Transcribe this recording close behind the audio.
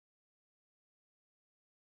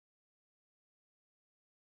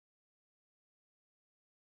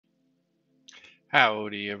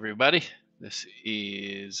Howdy everybody, this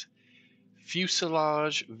is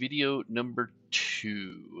Fuselage video number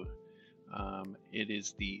 2. It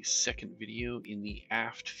is the second video in the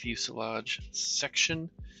aft fuselage section.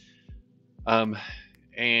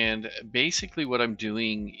 And basically what I'm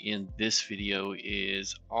doing in this video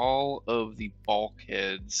is all of the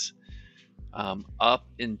bulkheads up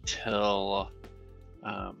until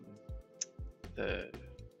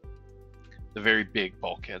the very big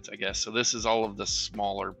bulkheads, I guess. So this is all of the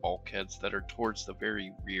smaller bulkheads that are towards the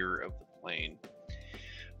very rear of the plane.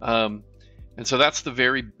 And so that's the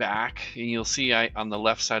very back, and you'll see on the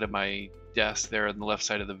left side of my desk there, on the left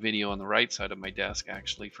side of the video, on the right side of my desk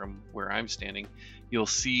actually from where I'm standing, you'll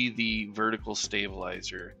see the vertical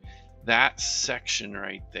stabilizer. That section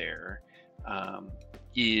right there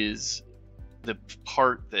is the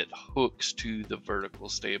part that hooks to the vertical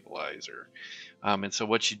stabilizer. And so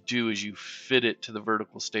what you do is you fit it to the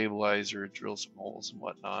vertical stabilizer, drill some holes and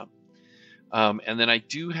whatnot. And then I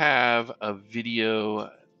do have a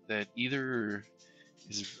video that either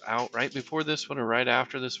is out right before this one or right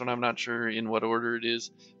after this one. I'm not sure in what order it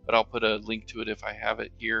is, but I'll put a link to it if I have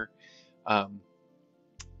it here.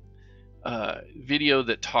 Video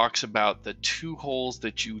that talks about the 2 holes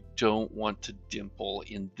that you don't want to dimple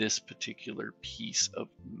in this particular piece of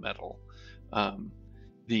metal.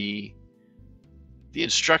 The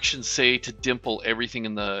instructions say to dimple everything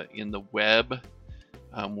in the web,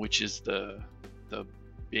 which is the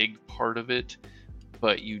big part of it,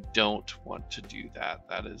 but you don't want to do that.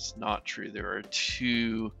 That is not true. There are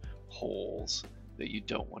 2 holes that you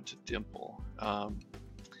don't want to dimple.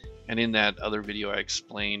 And in that other video I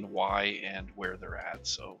explained why and where they're at,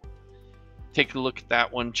 so take a look at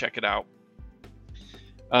that one, check it out.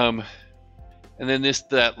 And then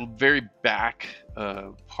that very back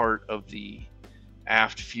part of the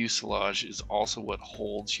aft fuselage is also what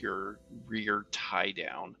holds your rear tie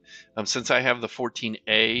down. Since I have the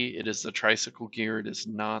 14A, it is the tricycle gear, it is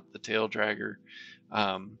not the tail dragger.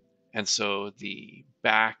 And so the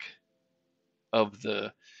back of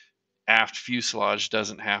the aft fuselage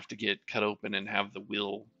doesn't have to get cut open and have the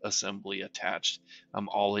wheel assembly attached.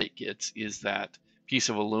 All it gets is that piece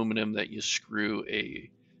of aluminum that you screw a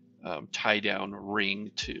tie down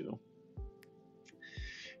ring to.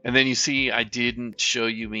 And then you see I didn't show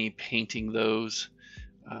you me painting those.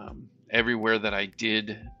 Everywhere that I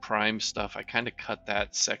did prime stuff, I kind of cut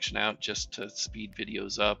that section out just to speed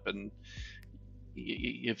videos up. And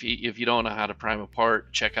if you don't know how to prime a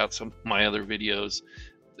part, check out some of my other videos.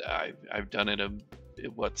 I've done it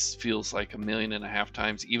what feels like 1.5 million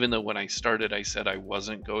times, even though when I started I said I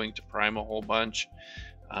wasn't going to prime a whole bunch.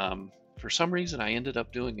 For some reason I ended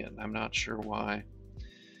up doing it, and I'm not sure why.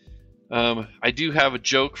 I do have a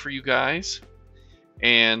joke for you guys,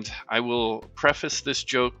 and I will preface this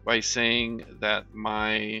joke by saying that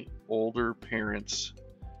my older parents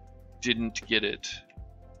didn't get it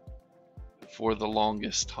for the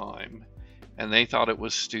longest time, and they thought it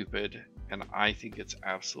was stupid, and I think it's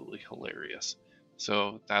absolutely hilarious.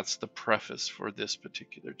 So that's the preface for this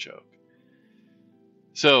particular joke.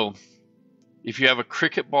 So if you have a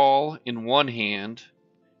cricket ball in one hand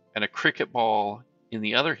and a cricket ball in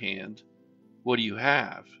the other hand, what do you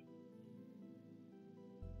have?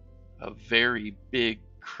 A very big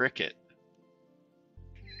cricket.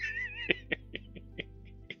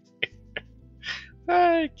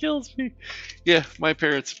 It kills me. Yeah, my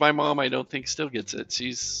mom, I don't think still gets it.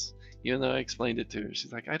 Even though I explained it to her,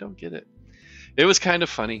 she's like, I don't get it. It was kind of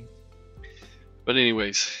funny. But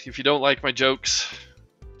anyways, if you don't like my jokes,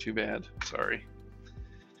 too bad. Sorry.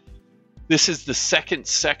 This is the second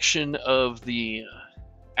section of the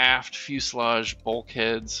aft fuselage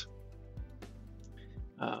bulkheads.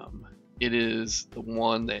 It is the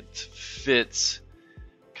one that fits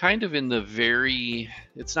kind of in the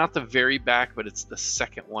it's not the very back, but it's the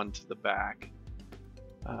second one to the back.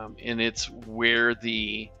 And it's where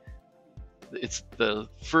it's the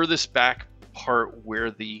furthest back part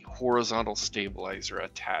where the horizontal stabilizer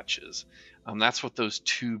attaches. That's what those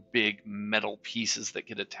 2 big metal pieces that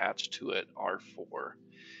get attached to it are for.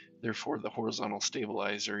 They're for the horizontal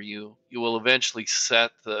stabilizer. You will eventually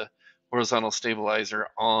set the horizontal stabilizer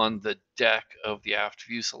on the deck of the aft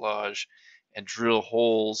fuselage and drill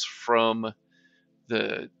holes from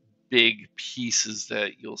the big pieces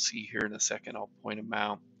that you'll see here in a second. I'll point them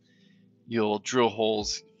out. You'll drill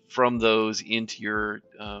holes from those into your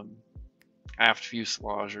aft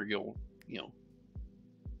fuselage, or you'll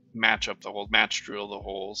match drill the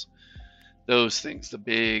holes. Those things, the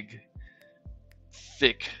big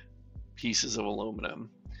thick pieces of aluminum,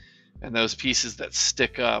 and those pieces that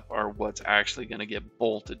stick up are what's actually going to get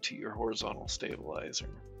bolted to your horizontal stabilizer.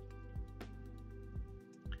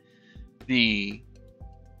 The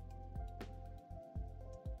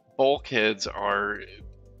bulkheads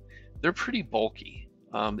they're pretty bulky.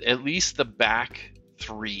 At least the back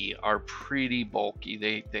three are pretty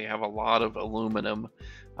bulky. They have a lot of aluminum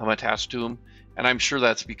attached to them, and I'm sure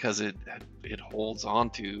that's because it holds on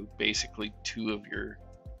to basically two of your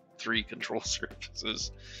three control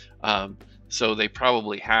surfaces. So they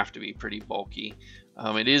probably have to be pretty bulky.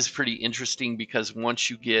 It is pretty interesting because once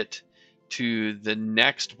you get to the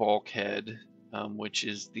next bulkhead, which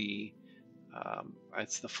is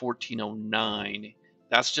it's the 1409.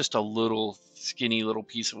 That's just a little skinny little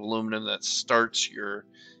piece of aluminum that starts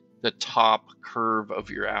the top curve of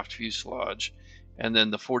your aft fuselage, and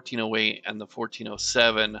then the 1408 and the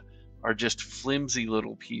 1407 are just flimsy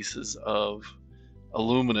little pieces of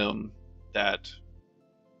aluminum that,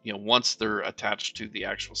 once they're attached to the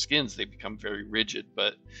actual skins, they become very rigid,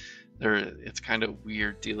 but it's kind of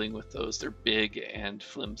weird dealing with those. They're big and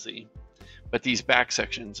flimsy. But these back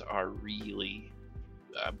sections are really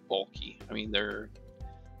bulky. I mean, they're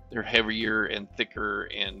heavier and thicker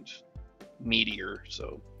and meatier,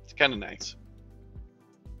 so it's kind of nice.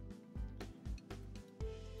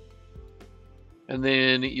 And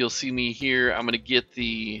then you'll see me here. I'm going to get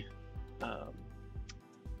the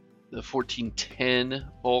 1410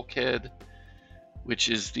 bulkhead, which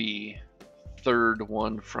is the third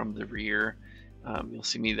one from the rear. You'll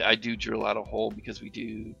see me, I do drill out a hole because we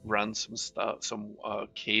do run some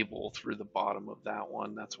cable through the bottom of that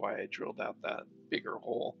one. That's why I drilled out that bigger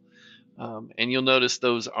hole. And you'll notice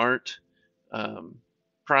those aren't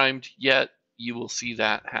primed yet. You will see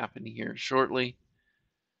that happen here shortly.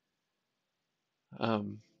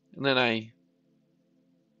 And then I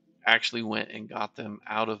actually went and got them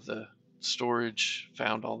out of the storage,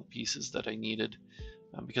 found all the pieces that I needed.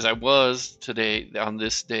 Because I was today, on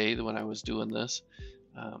this day when I was doing this,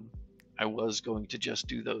 I was going to just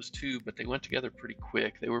do those two, but they went together pretty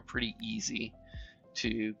quick. They were pretty easy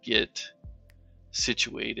to get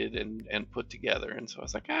situated and put together, and so I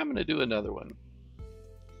was like, I'm going to do another one.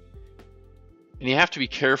 And you have to be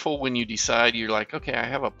careful when you decide. You're like, okay, I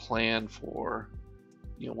have a plan for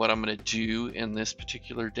what I'm going to do in this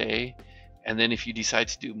particular day. And then if you decide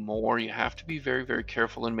to do more, you have to be very, very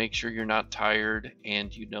careful and make sure you're not tired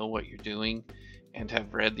and you know what you're doing and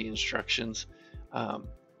have read the instructions.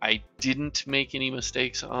 I didn't make any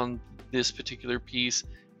mistakes on this particular piece.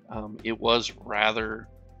 It was rather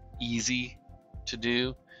easy to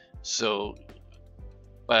do.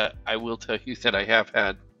 But I will tell you that I have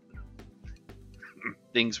had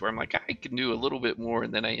things where I'm like, I can do a little bit more,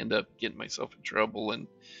 and then I end up getting myself in trouble and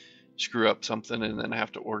screw up something, and then I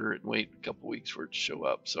have to order it and wait a couple weeks for it to show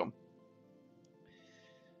up. So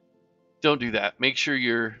don't do that. Make sure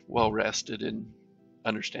you're well rested and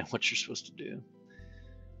understand what you're supposed to do.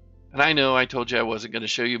 And I know I told you I wasn't going to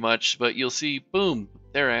show you much, but you'll see, boom,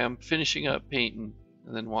 there I am finishing up painting.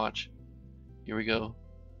 And then watch. Here we go.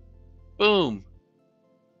 Boom.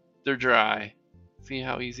 They're dry. See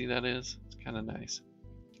how easy that is? It's kind of nice.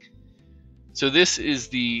 So this is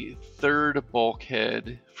the third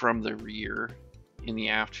bulkhead from the rear in the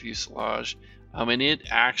aft fuselage. And it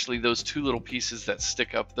actually, those two little pieces that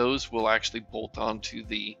stick up, those will actually bolt onto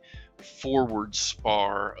the forward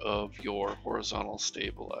spar of your horizontal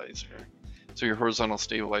stabilizer. So your horizontal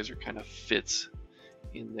stabilizer kind of fits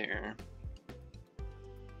in there.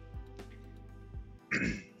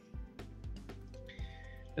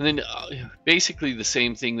 And then basically the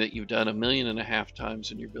same thing that you've done 1.5 million times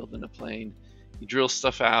when you're building a plane. You drill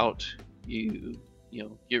stuff out, you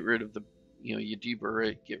get rid of the, you deburr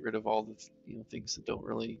it, get rid of all the things that don't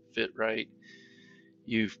really fit right.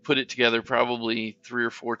 You've put it together probably 3 or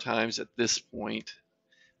 4 times at this point,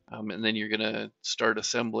 and then you're gonna start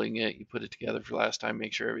assembling it. You put it together for the last time,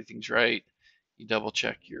 make sure everything's right. You double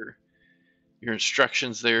check your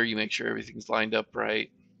instructions there. You make sure everything's lined up right.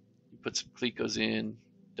 You put some clecos in,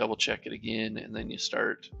 double check it again, and then you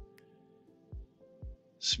start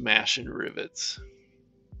smashing rivets.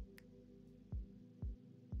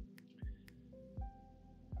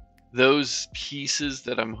 Those pieces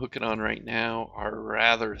that I'm hooking on right now are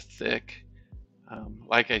rather thick.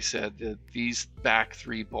 Like I said, these back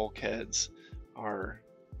 3 bulkheads are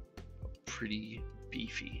pretty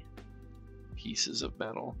beefy pieces of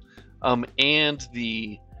metal. And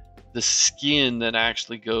the skin that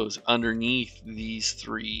actually goes underneath these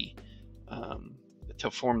 3 to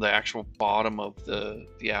form the actual bottom of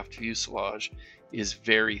the aft fuselage is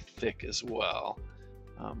very thick as well.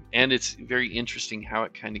 And it's very interesting how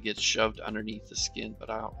it kind of gets shoved underneath the skin, but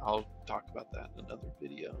I'll talk about that in another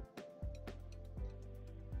video.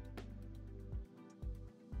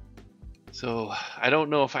 So I don't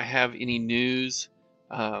know if I have any news.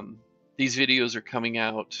 These videos are coming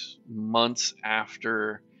out months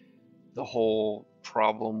after the whole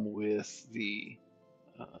problem with the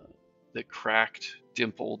cracked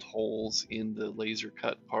dimpled holes in the laser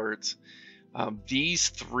cut parts. These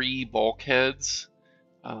 3 bulkheads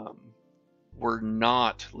were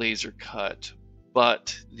not laser cut,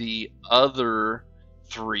 but the other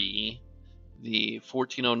 3, the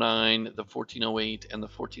 1409, the 1408, and the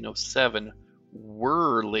 1407,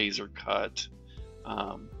 were laser cut.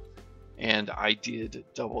 And I did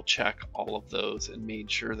double check all of those and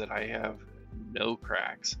made sure that I have no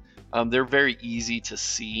cracks. They're very easy to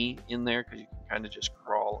see in there because you can kind of just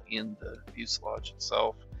crawl in the fuselage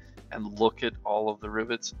itself and look at all of the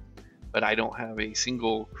rivets, but I don't have a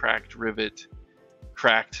single cracked rivet,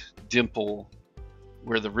 cracked dimple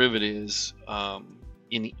where the rivet is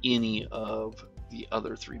in any of the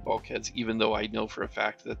other 3 bulkheads, even though I know for a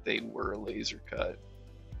fact that they were laser cut.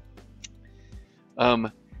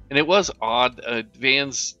 And it was odd.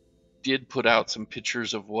 Vans did put out some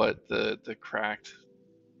pictures of what the cracked,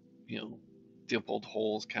 dimpled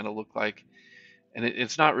holes kind of look like, and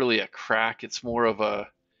it's not really a crack. It's more of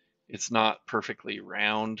it's not perfectly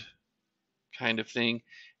round kind of thing.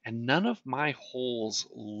 And none of my holes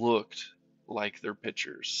looked like their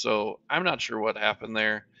pictures, so I'm not sure what happened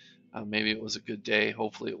there. Maybe it was a good day.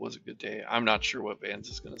 Hopefully it was a good day. I'm not sure what Vans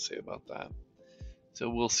is going to say about that. So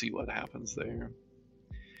we'll see what happens there.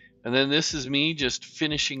 And then this is me just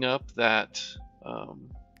finishing up that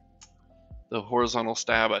the horizontal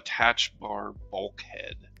stab attach bar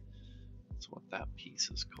bulkhead. That's what that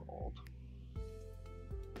piece is called.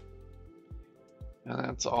 And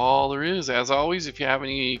that's all there is. As always, if you have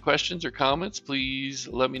any questions or comments, please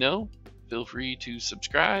let me know. Feel free to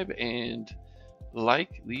subscribe and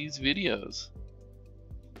like these videos.